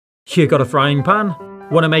You got a frying pan?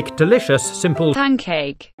 Want to make delicious, simple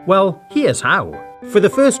pancake? Well, here's how. For the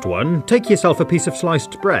first one, take yourself a piece of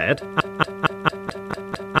sliced bread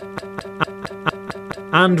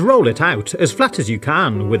and roll it out as flat as you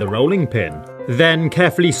can with a rolling pin. Then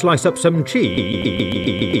carefully slice up some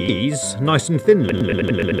cheese, nice and thinly,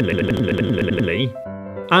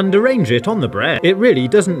 and arrange it on the bread. It really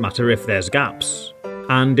doesn't matter if there's gaps.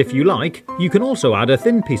 And if you like, you can also add a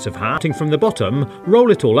thin piece of ham from the bottom,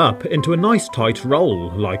 roll it all up into a nice tight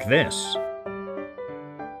roll, like this.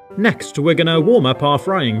 Next, we're gonna warm up our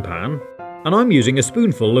frying pan, and I'm using a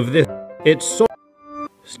spoonful of this.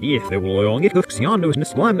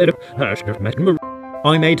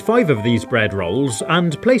 I made 5 of these bread rolls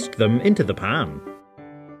and placed them into the pan.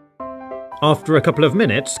 After a couple of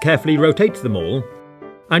minutes, carefully rotate them all,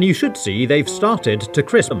 and you should see they've started to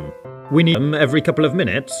crisp. We need them every couple of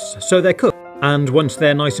minutes so they're cooked, and once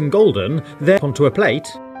they're nice and golden, they're onto a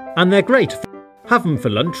plate, and they're great. Have them for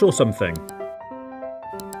lunch or something.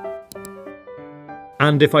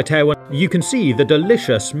 And if I tear one, you can see the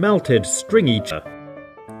delicious melted stringy cheese.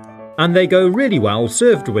 And they go really well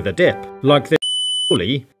served with a dip, like this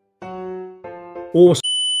or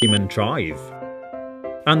and chive.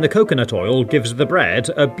 And the coconut oil gives the bread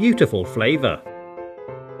a beautiful flavour.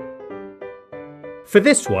 For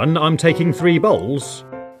this one, I'm taking 3 bowls,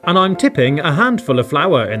 and I'm tipping a handful of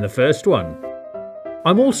flour in the first one.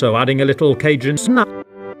 I'm also adding a little Cajun snap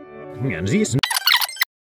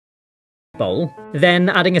bowl, then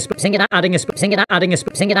adding a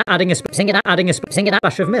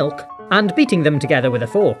dash of milk, and beating them together with a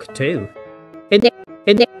fork too. In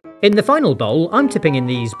the final bowl, I'm tipping in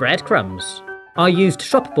these breadcrumbs. I used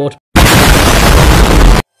shop-bought